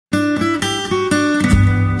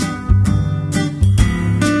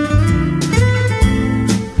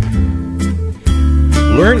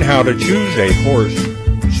how to choose a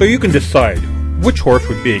horse so you can decide which horse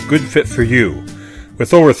would be a good fit for you.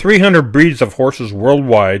 With over 300 breeds of horses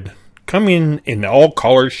worldwide, coming in all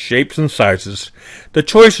colors, shapes, and sizes, the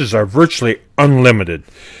choices are virtually unlimited.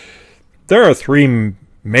 There are three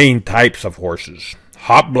main types of horses.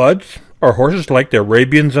 Hot bloods are horses like the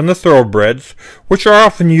Arabians and the thoroughbreds, which are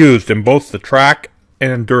often used in both the track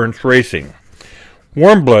and endurance racing.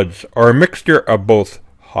 Warm bloods are a mixture of both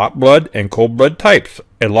hot blood and cold blood types.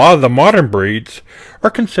 A lot of the modern breeds are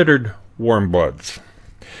considered warm bloods.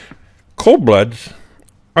 Cold bloods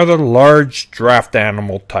are the large draft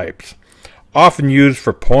animal types, often used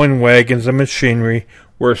for pulling wagons and machinery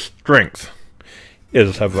where strength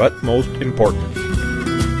is of utmost importance.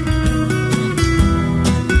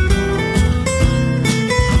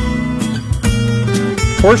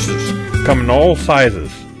 Horses come in all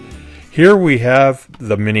sizes. Here we have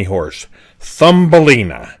the mini horse,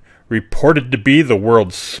 Thumbelina, reported to be the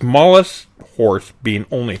world's smallest horse, being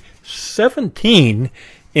only 17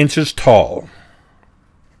 inches tall.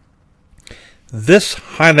 This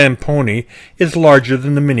Highland pony is larger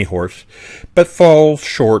than the mini horse, but falls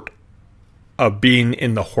short of being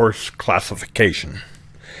in the horse classification.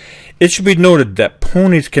 It should be noted that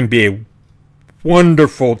ponies can be a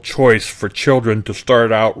wonderful choice for children to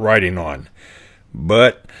start out riding on,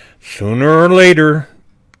 but sooner or later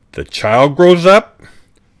the child grows up,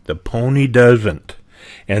 the pony doesn't,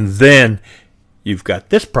 and then you've got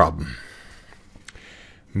this problem.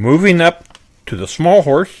 Moving up to the small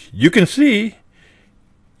horse, you can see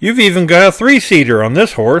you've even got a three-seater on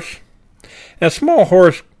this horse. And a small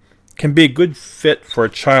horse can be a good fit for a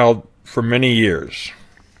child for many years.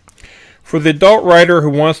 For the adult rider who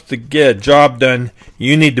wants to get a job done,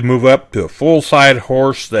 you need to move up to a full-size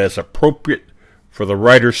horse that is appropriate for the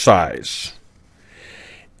rider's size.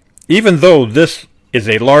 Even though this is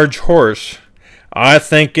a large horse, I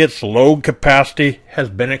think its load capacity has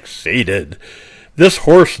been exceeded. This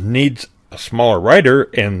horse needs a smaller rider,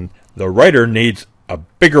 and the rider needs a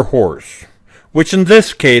bigger horse, which in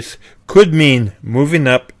this case could mean moving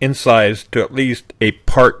up in size to at least a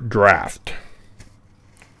part draft.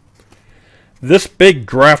 This big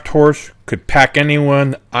draft horse could pack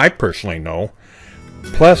anyone I personally know.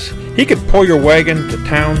 Plus, he could pull your wagon to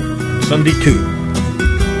town Sunday too.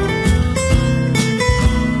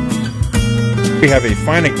 We have a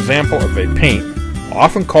fine example of a paint,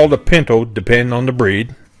 often called a pinto depending on the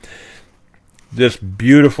breed. This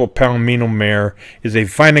beautiful Palomino mare is a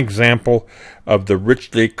fine example of the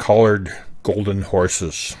richly colored golden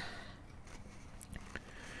horses.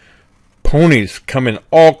 Ponies come in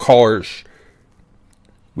all colors.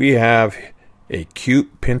 We have a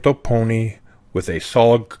cute pinto pony with a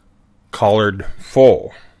solid collared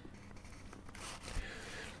foal.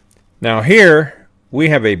 Now here we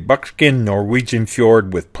have a buckskin Norwegian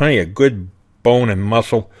fjord with plenty of good bone and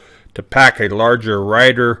muscle to pack a larger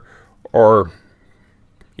rider or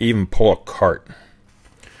even pull a cart.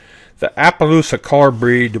 The Appaloosa color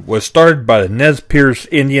breed was started by the Nez Perce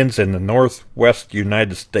Indians in the northwest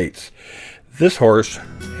United States. This horse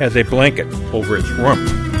has a blanket over its rump.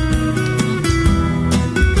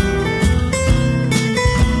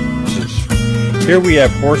 Here we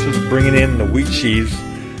have horses bringing in the wheat sheaves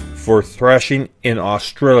for thrashing in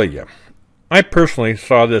Australia. I personally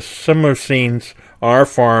saw this similar scenes on our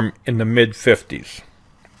farm in the mid-50s.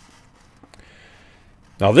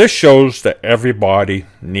 Now this shows that everybody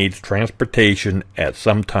needs transportation at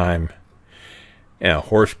some time, and a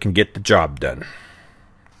horse can get the job done.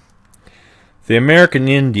 The American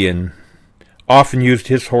Indian often used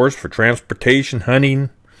his horse for transportation,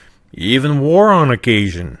 hunting, even war on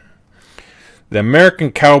occasion. The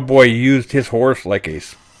American cowboy used his horse like a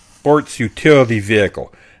sports utility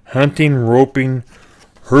vehicle, hunting, roping,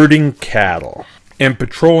 herding cattle, and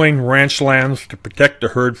patrolling ranch lands to protect the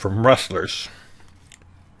herd from rustlers.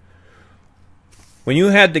 When you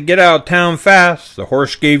had to get out of town fast, the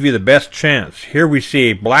horse gave you the best chance. Here we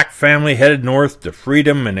see a black family headed north to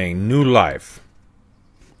freedom and a new life.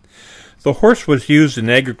 The horse was used in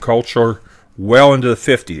agriculture well into the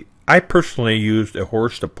 50s. I personally used a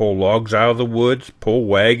horse to pull logs out of the woods, pull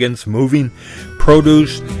wagons, moving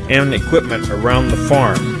produce and equipment around the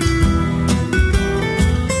farm.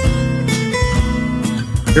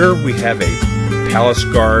 Here we have a palace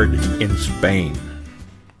guard in Spain.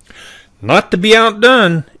 Not to be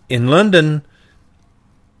outdone, in London,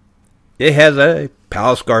 it has a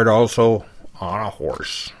palace guard also on a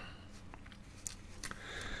horse.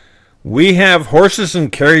 We have horses and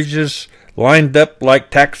carriages lined up like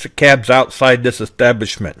taxicabs outside this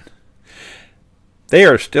establishment. They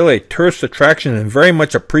are still a tourist attraction and very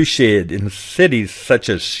much appreciated in cities such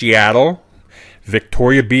as Seattle,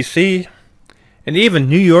 Victoria, BC, and even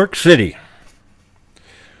New York City.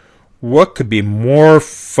 What could be more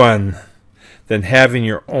fun than having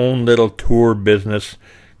your own little tour business,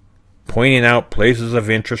 pointing out places of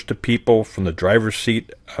interest to people from the driver's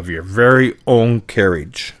seat of your very own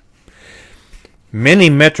carriage? Many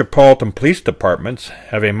metropolitan police departments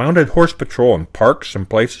have a mounted horse patrol in parks and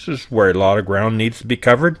places where a lot of ground needs to be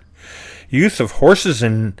covered. Use of horses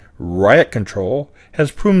in riot control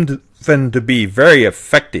has proven to be very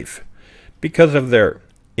effective because of their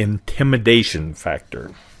intimidation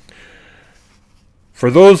factor.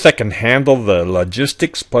 For those that can handle the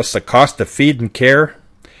logistics plus the cost of feed and care,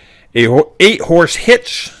 a 8-horse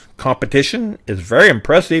hitch competition is very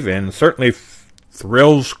impressive and certainly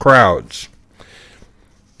thrills crowds.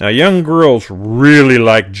 Now, young girls really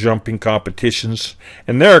like jumping competitions,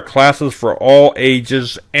 and there are classes for all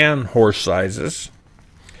ages and horse sizes.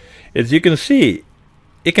 As you can see,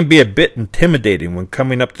 it can be a bit intimidating when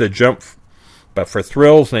coming up to the jump, but for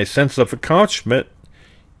thrills and a sense of accomplishment,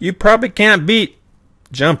 you probably can't beat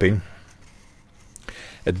jumping.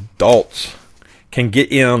 Adults can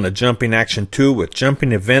get in on the jumping action too, with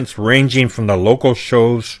jumping events ranging from the local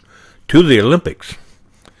shows to the Olympics.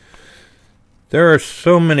 There are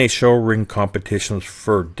so many show ring competitions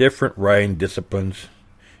for different riding disciplines.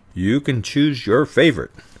 You can choose your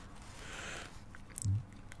favorite.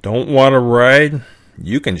 Don't want to ride?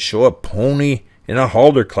 You can show a pony in a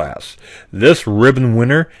halter class. This ribbon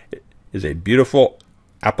winner is a beautiful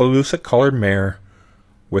Appaloosa colored mare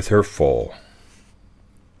with her foal.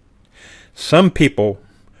 Some people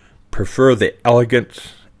prefer the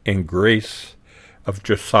elegance and grace of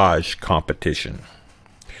dressage competition.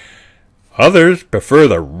 Others prefer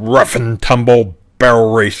the rough and tumble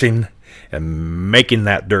barrel racing and making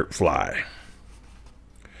that dirt fly.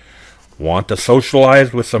 Want to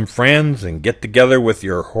socialize with some friends and get together with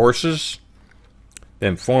your horses?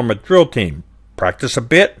 Then form a drill team, practice a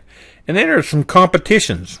bit, and enter some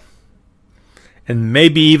competitions. And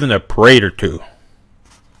maybe even a parade or two.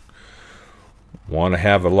 Want to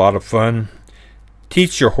have a lot of fun?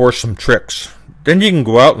 Teach your horse some tricks. Then you can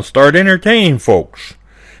go out and start entertaining folks.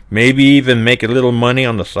 Maybe even make a little money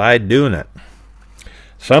on the side doing it.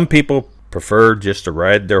 Some people prefer just to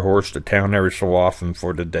ride their horse to town every so often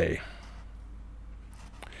for the day.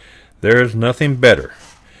 There is nothing better,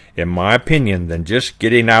 in my opinion, than just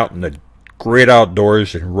getting out in the great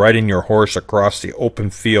outdoors and riding your horse across the open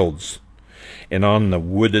fields and on the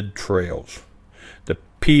wooded trails. The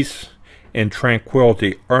peace and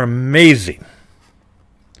tranquility are amazing.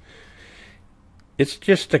 It's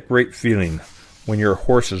just a great feeling when your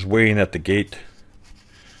horse is waiting at the gate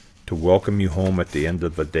to welcome you home at the end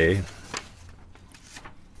of the day.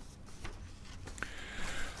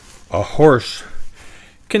 A horse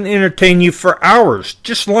can entertain you for hours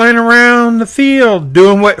just lying around the field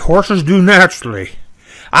doing what horses do naturally.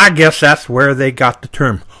 I guess that's where they got the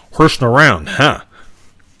term horsing around, huh?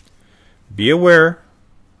 Be aware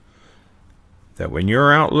that when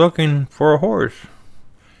you're out looking for a horse,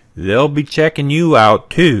 they'll be checking you out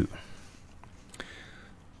too.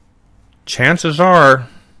 Chances are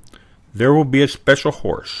there will be a special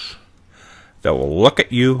horse that will look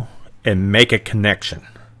at you and make a connection.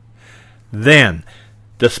 Then,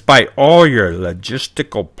 despite all your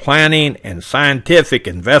logistical planning and scientific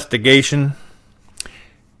investigation,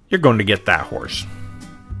 you're going to get that horse.